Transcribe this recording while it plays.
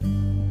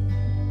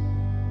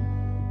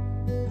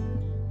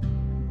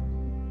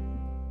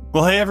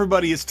Well, hey,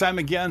 everybody, it's time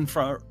again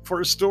for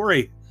a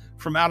story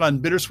from out on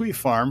Bittersweet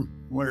Farm,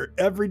 where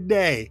every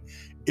day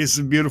is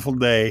a beautiful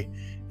day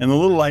and the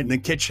little light in the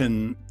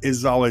kitchen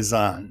is always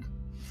on.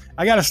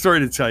 I got a story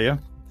to tell you,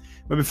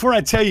 but before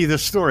I tell you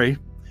this story,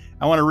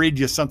 I want to read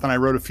you something I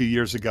wrote a few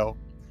years ago.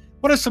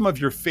 What are some of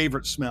your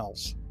favorite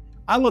smells?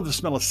 I love the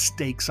smell of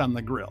steaks on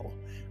the grill.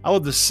 I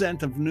love the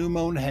scent of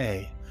new-mown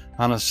hay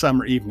on a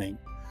summer evening.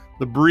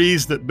 The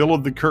breeze that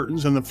billowed the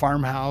curtains in the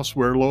farmhouse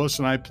where Lois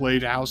and I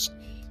played house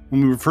when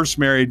we were first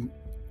married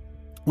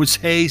was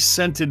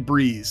hay-scented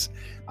breeze.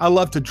 I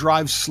love to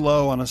drive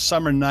slow on a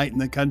summer night in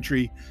the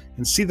country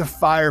and see the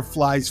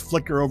fireflies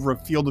flicker over a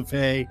field of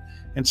hay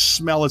and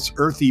smell its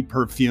earthy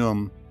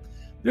perfume.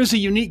 There's a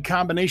unique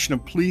combination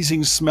of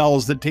pleasing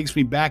smells that takes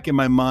me back in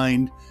my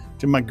mind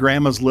to my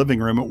grandma's living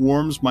room. It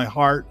warms my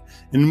heart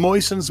and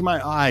moistens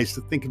my eyes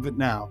to think of it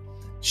now.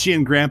 She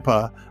and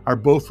Grandpa are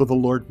both with the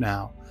Lord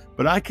now,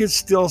 but I could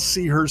still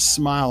see her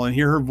smile and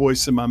hear her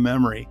voice in my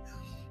memory.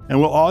 And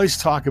we'll always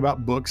talk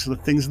about books, the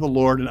things of the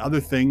Lord, and other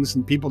things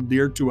and people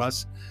dear to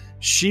us.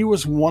 She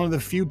was one of the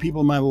few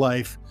people in my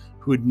life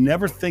who would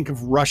never think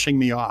of rushing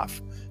me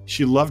off.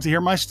 She loved to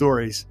hear my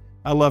stories.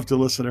 I love to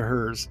listen to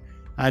hers.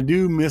 I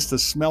do miss the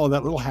smell of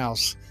that little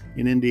house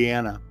in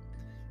Indiana.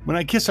 When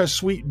I kiss our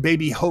sweet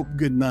baby Hope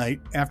goodnight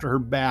after her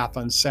bath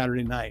on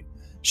Saturday night,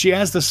 she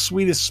has the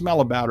sweetest smell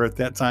about her at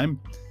that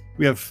time.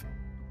 We have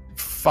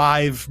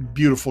 5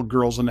 beautiful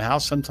girls in the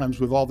house, sometimes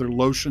with all their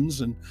lotions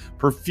and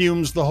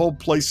perfumes. The whole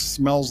place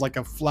smells like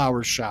a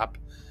flower shop.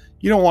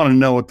 You don't want to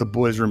know what the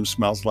boys' room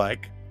smells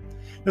like.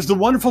 There's the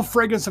wonderful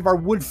fragrance of our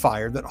wood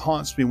fire that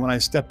haunts me when I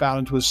step out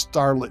into a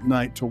starlit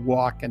night to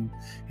walk and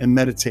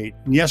meditate.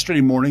 And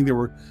yesterday morning, there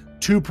were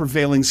 2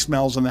 prevailing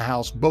smells in the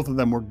house. Both of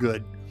them were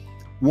good.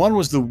 One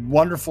was the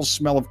wonderful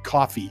smell of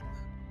coffee,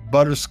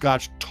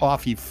 butterscotch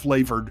toffee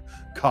flavored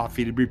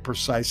coffee to be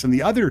precise. And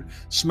the other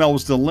smell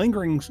was the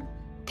lingering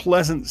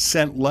pleasant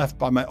scent left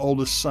by my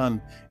oldest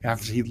son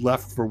after he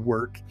left for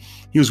work.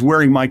 He was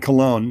wearing my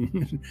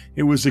cologne.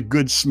 It was a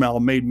good smell,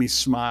 made me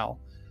smile.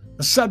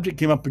 The subject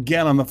came up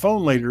again on the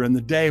phone later in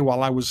the day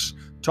while I was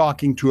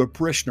talking to a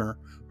parishioner.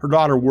 Her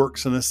daughter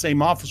works in the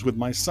same office with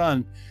my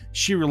son.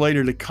 She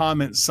related a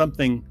comment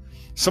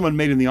someone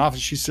made in the office.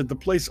 She said, "The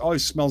place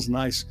always smells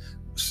nice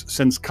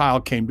since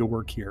Kyle came to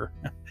work here."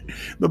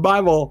 The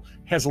Bible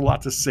has a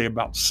lot to say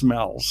about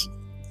smells.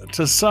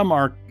 To some,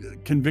 our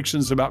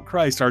convictions about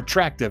Christ are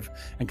attractive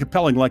and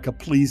compelling, like a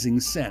pleasing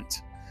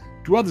scent.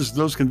 To others,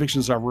 those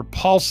convictions are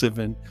repulsive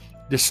and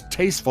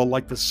distasteful,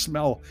 like the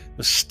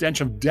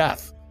stench of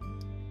death.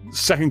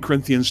 2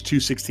 Corinthians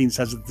 2:16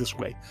 says it this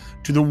way: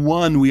 "To the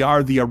one we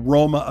are the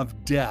aroma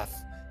of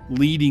death,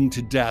 leading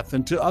to death,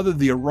 and to other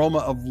the aroma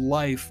of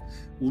life,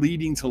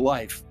 leading to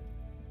life."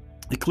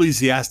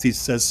 Ecclesiastes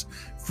says,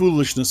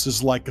 "Foolishness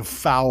is like a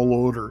foul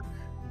odor."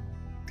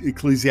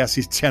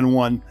 Ecclesiastes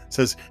 10:1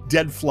 says,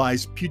 "Dead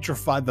flies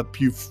putrefy the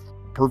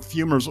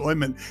perfumer's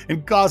ointment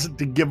and cause it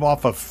to give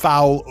off a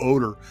foul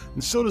odor.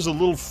 And so does a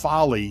little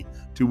folly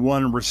to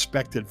one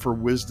respected for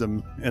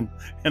wisdom and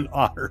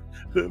honor."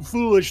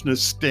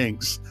 Foolishness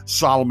stinks,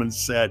 Solomon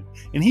said,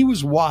 and he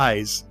was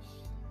wise.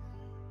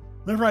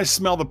 Whenever I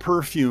smell the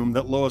perfume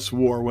that Lois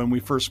wore when we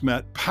first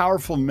met,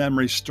 powerful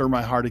memories stir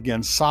my heart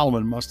again.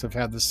 Solomon must have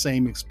had the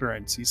same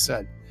experience. He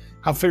said,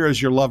 "How fair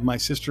is your love, my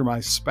sister,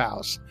 my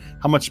spouse.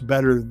 How much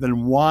better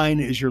than wine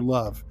is your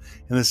love,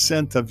 and the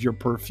scent of your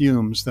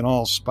perfumes than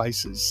all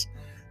spices."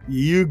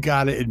 You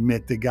got to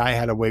admit the guy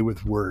had a way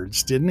with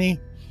words, didn't he?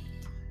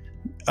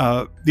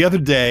 The other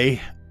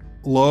day,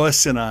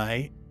 Lois and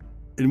I,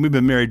 and we've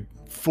been married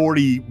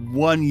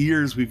 41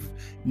 years. We've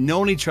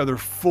known each other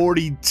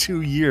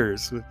 42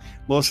 years.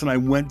 Lois and I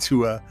went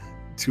to an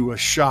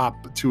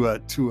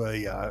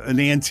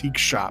antique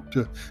shop,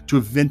 to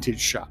a vintage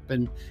shop.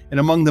 And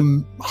among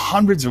the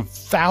hundreds of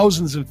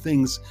thousands of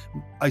things,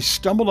 I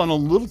stumbled on a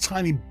little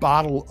tiny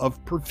bottle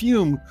of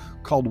perfume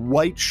called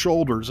White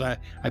Shoulders. I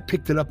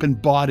picked it up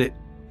and bought it.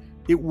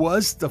 It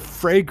was the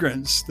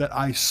fragrance that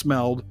I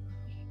smelled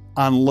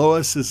on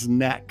Lois's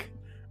neck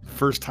the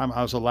first time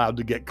I was allowed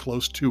to get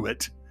close to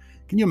it.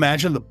 Can you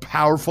imagine the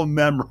powerful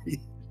memory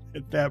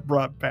that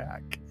brought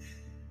back?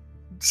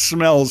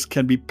 Smells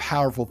can be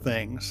powerful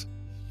things.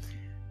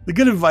 The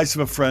good advice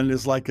of a friend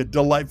is like a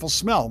delightful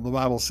smell. The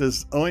Bible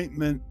says,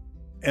 "Ointment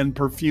and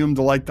perfume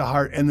delight the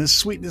heart, and the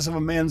sweetness of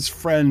a man's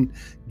friend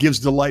gives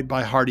delight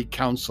by hearty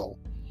counsel."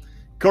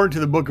 According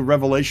to the book of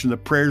Revelation, the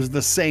prayers of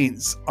the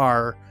saints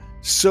are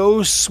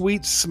so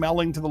sweet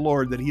smelling to the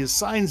Lord that he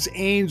assigns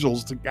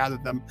angels to gather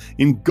them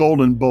in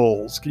golden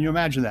bowls. Can you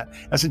imagine that?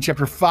 That's in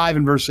chapter 5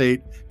 and verse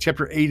 8,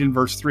 chapter 8 and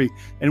verse 3.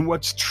 And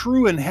what's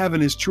true in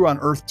heaven is true on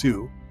earth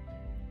too.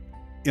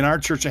 In our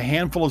church, a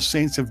handful of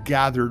saints have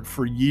gathered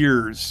for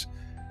years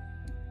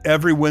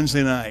every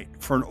Wednesday night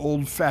for an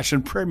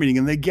old-fashioned prayer meeting,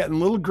 and they get in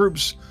little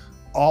groups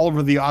all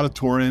over the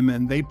auditorium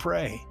and they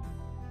pray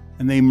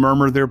and they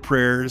murmur their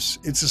prayers.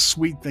 It's a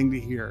sweet thing to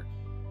hear.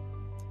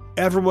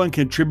 Everyone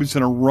contributes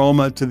an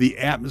aroma to the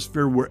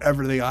atmosphere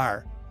wherever they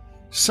are.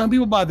 Some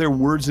people, by their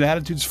words and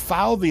attitudes,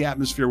 foul the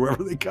atmosphere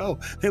wherever they go.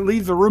 They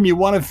leave the room, you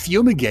want to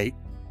fumigate.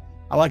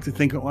 I like to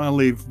think that when I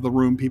leave the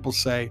room, people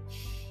say,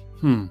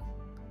 the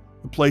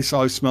place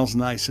always smells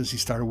nice since he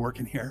started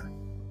working here.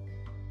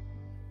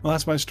 Well,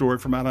 that's my story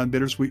from out on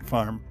Bittersweet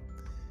Farm,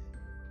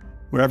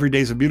 where every day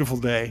is a beautiful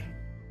day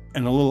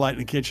and the little light in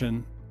the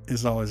kitchen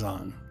is always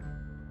on.